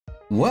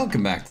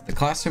Welcome back to the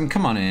classroom.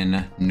 Come on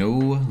in.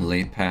 No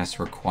late pass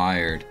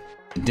required.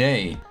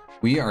 Today,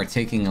 we are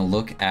taking a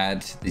look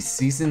at the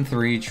season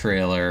 3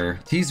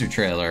 teaser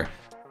trailer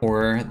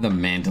for The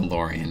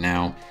Mandalorian.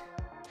 Now,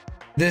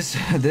 this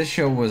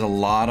show was a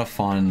lot of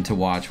fun to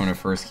watch when it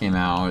first came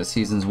out.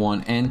 Seasons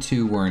 1 and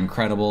 2 were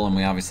incredible, and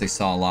we obviously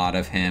saw a lot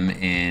of him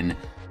in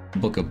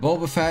Book of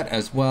Boba Fett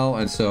as well.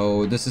 And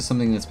so this is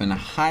something that's been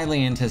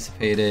highly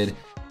anticipated.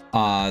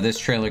 This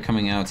trailer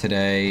coming out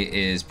today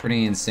is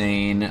pretty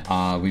insane.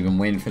 We've been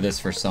waiting for this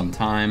for some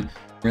time.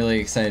 Really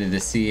excited to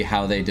see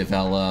how they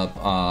develop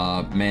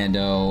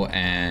Mando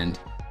and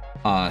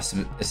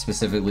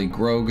specifically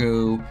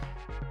Grogu,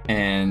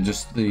 and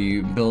just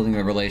the building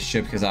the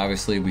relationship, because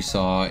obviously we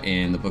saw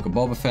in the Book of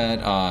Boba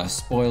Fett,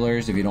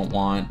 spoilers. If you don't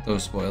want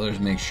those spoilers,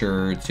 make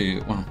sure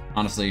to, well,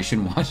 honestly, you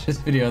shouldn't watch this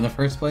video in the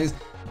first place,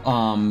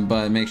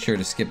 but make sure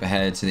to skip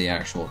ahead to the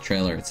actual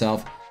trailer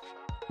itself,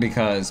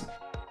 because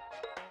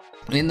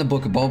in the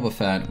Book of Boba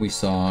Fett, we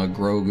saw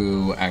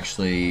Grogu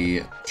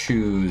actually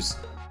choose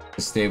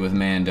to stay with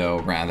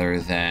Mando rather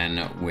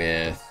than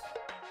with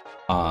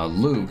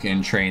Luke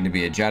and train to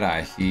be a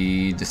Jedi.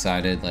 He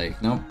decided,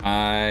 like, nope,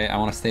 I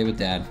want to stay with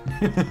Dad.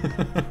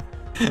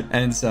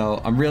 And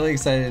so I'm really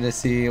excited to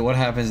see what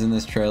happens in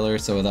this trailer.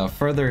 So without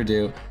further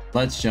ado,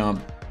 let's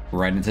jump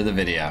right into the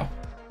video.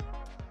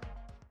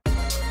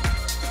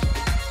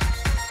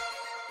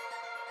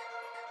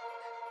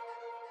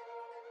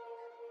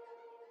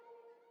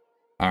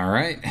 All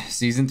right,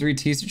 season 3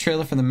 teaser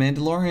trailer for The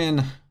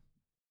Mandalorian.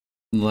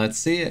 Let's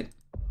see it.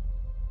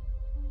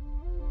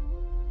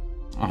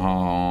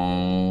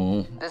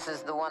 Oh. This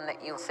is the one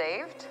that you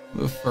saved?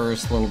 The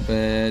first little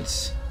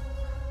bit.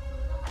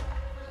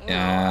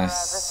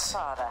 Yes.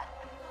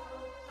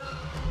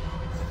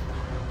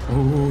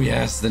 Oh,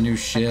 yes, the new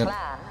ship.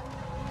 A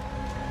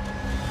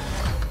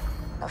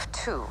plan of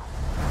two.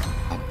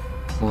 A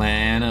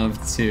plan of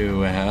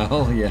two,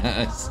 hell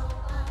yes.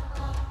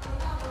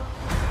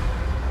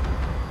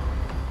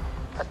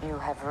 You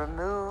have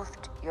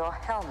removed your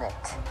helmet.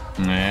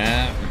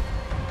 Yeah.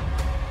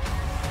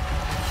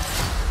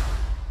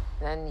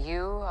 Then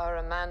you are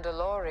a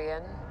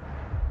Mandalorian.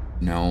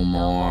 No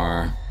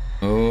more.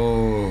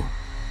 Oh.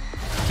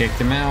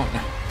 Kicked him out.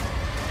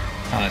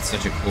 Oh, that's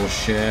such a cool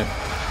ship.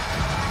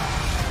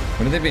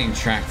 What are they being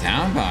tracked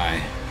down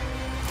by?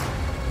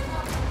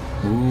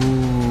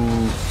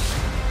 Ooh.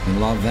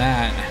 Love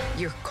that.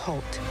 Your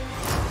cult.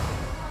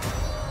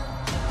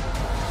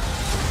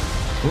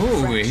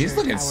 Ooh, he's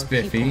looking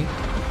spiffy.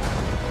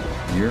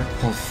 Your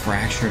cult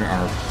fractured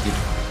our people.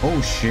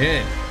 Oh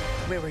shit.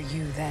 Where were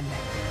you then?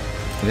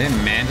 Are they in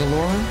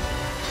Mandalore?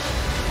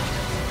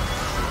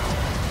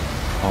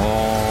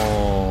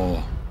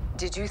 Oh.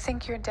 Did you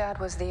think your dad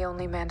was the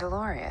only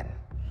Mandalorian?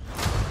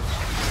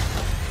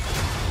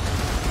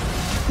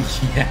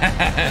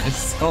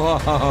 Yes. Oh.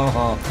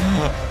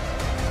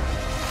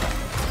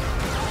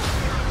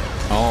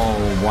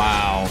 Oh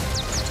wow.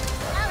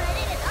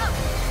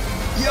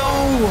 Yo,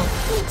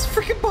 it's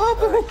freaking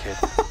Bobo. All right, kid.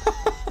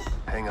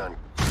 Hang on.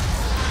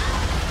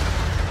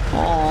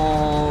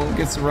 Oh,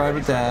 gets to ride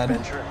with Dad.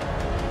 Adventure?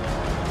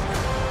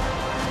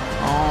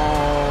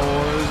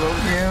 Oh, so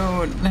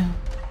cute.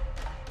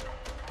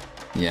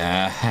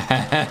 Yes.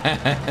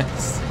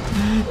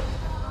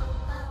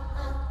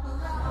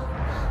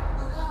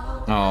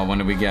 Oh, when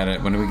did we get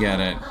it? When did we get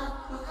it?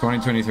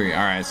 2023. All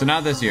right, so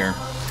not this year.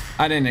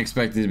 I didn't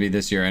expect it to be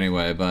this year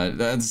anyway, but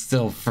that's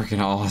still freaking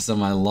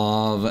awesome. I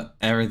love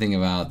everything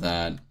about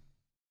that.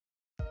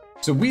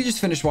 So we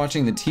just finished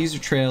watching the teaser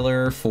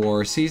trailer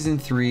for season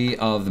 3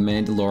 of The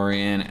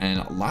Mandalorian, and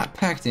a lot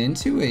packed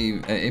into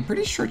a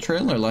pretty short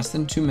trailer, less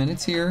than 2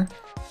 minutes here.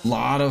 A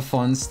lot of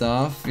fun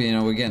stuff. You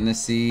know, we're getting to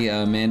see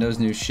Mando's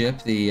new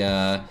ship,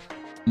 the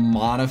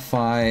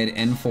modified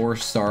N4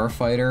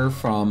 starfighter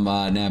from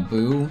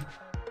Naboo.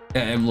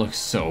 It looks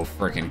so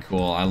freaking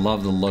cool. I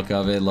love the look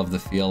of it, love the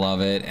feel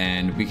of it,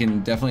 and we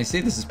can definitely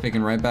see this is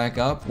picking right back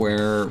up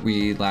where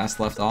we last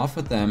left off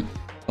with them.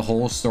 The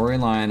whole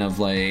storyline of,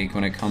 like,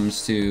 when it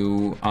comes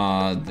to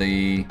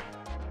the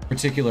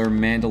particular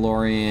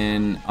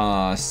Mandalorian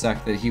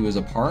sect that he was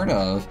a part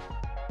of,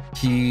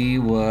 he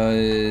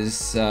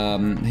was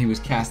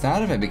cast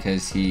out of it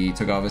because he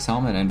took off his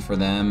helmet, and for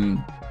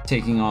them,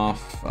 taking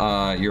off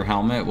your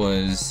helmet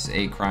was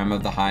a crime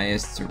of the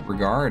highest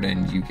regard,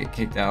 and you get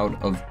kicked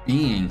out of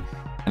being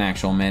an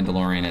actual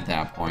Mandalorian at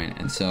that point.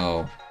 And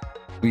so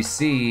we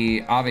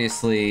see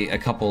obviously a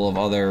couple of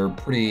other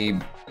pretty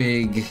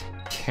big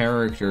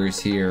characters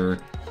here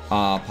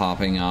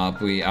popping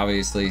up. We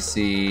obviously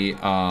see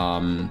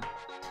a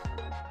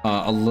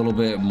little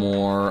bit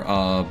more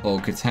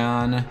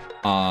Bo-Katan,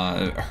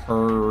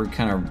 her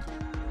kind of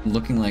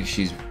looking like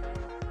she's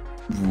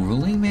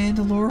ruling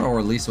Mandalore, or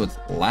at least what's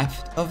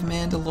left of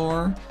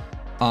Mandalore.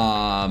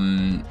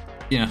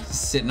 You know,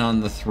 sitting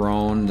on the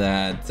throne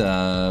that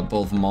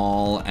both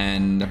Maul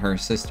and her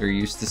sister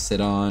used to sit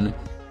on,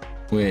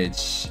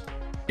 which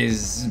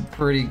is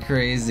pretty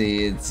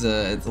crazy. It's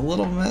a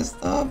little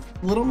messed up,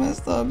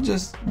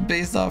 just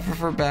based off of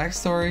her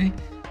backstory.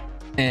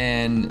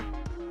 And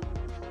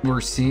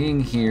we're seeing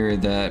here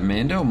that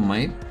Mando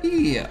might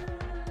be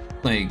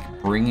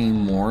like bringing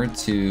more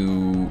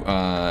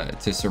to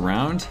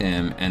surround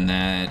him, and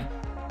that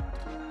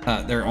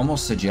they're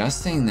almost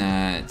suggesting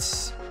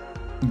that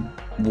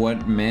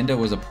what Mando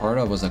was a part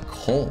of was a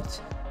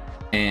cult,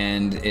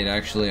 and it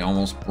actually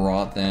almost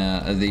brought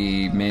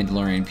the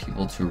Mandalorian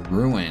people to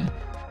ruin.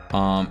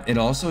 It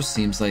also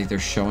seems like they're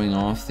showing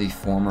off the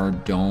former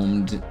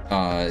domed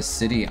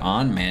city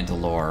on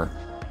Mandalore.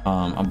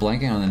 I'm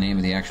blanking on the name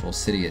of the actual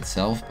city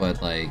itself,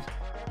 but like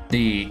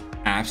the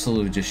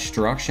absolute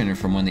destruction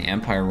from when the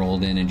Empire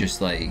rolled in and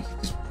just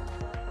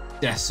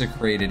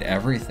desecrated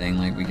everything.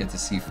 Like, we get to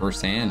see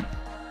firsthand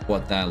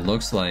what that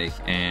looks like,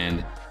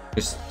 and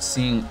just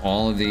seeing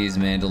all of these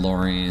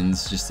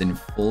Mandalorians just in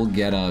full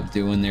getup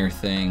doing their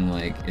thing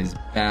like is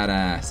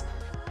badass.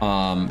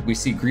 We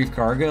see Grief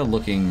Karga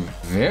looking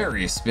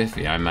very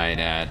spiffy, I might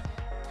add,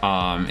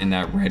 in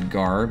that red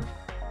garb.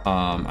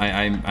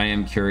 I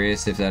am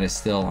curious if that is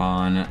still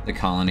on the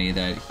colony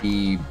that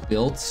he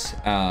built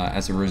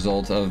as a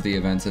result of the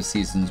events of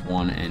seasons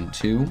 1 and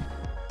 2,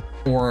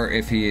 or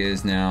if he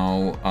is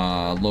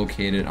now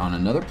located on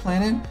another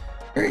planet.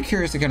 Very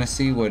curious to kind of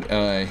see what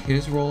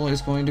his role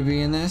is going to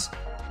be in this.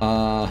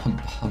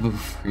 Babu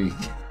Freak.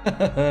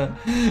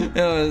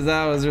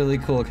 That was really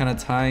cool, kind of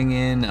tying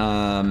in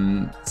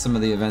some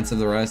of the events of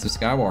the Rise of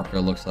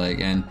Skywalker, looks like.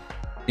 And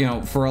you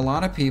know, for a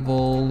lot of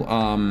people,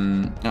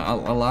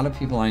 a lot of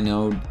people I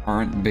know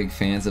aren't big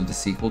fans of the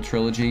sequel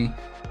trilogy,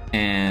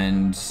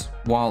 and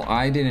while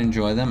I did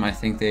enjoy them, I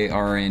think they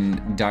are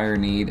in dire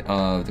need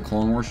of the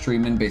Clone Wars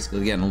treatment,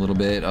 basically getting a little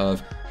bit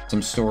of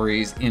some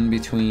stories in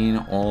between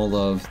all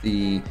of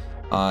the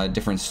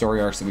different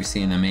story arcs that we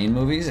see in the main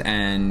movies,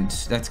 and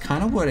that's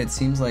kind of what it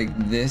seems like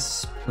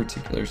this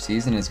particular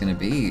season is going to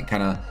be,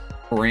 kind of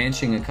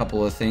branching a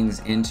couple of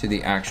things into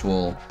the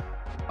actual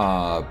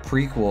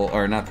prequel,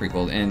 or not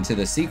prequel, into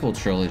the sequel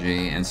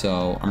trilogy. And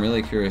so I'm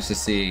really curious to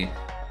see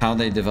how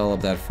they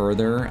develop that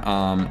further.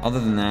 Other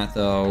than that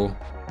though,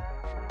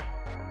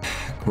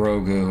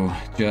 Grogu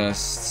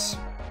just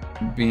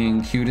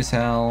being cute as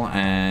hell,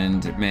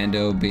 and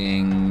Mando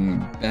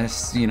being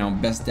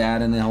best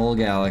dad in the whole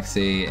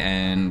galaxy,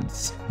 and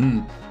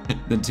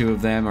the two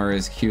of them are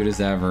as cute as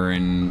ever.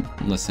 And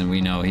listen, we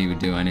know he would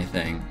do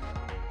anything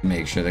to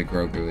make sure that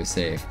Grogu is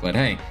safe. But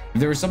hey, if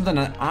there was something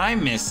that I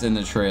missed in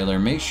the trailer,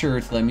 make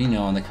sure to let me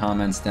know in the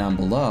comments down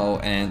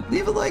below, and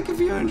leave a like if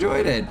you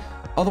enjoyed it.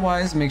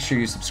 Otherwise, make sure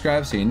you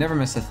subscribe so you never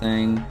miss a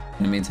thing.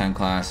 In the meantime,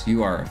 class,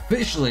 you are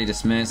officially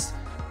dismissed,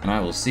 and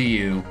I will see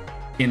you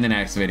in the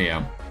next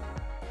video.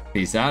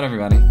 Peace out,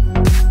 everybody.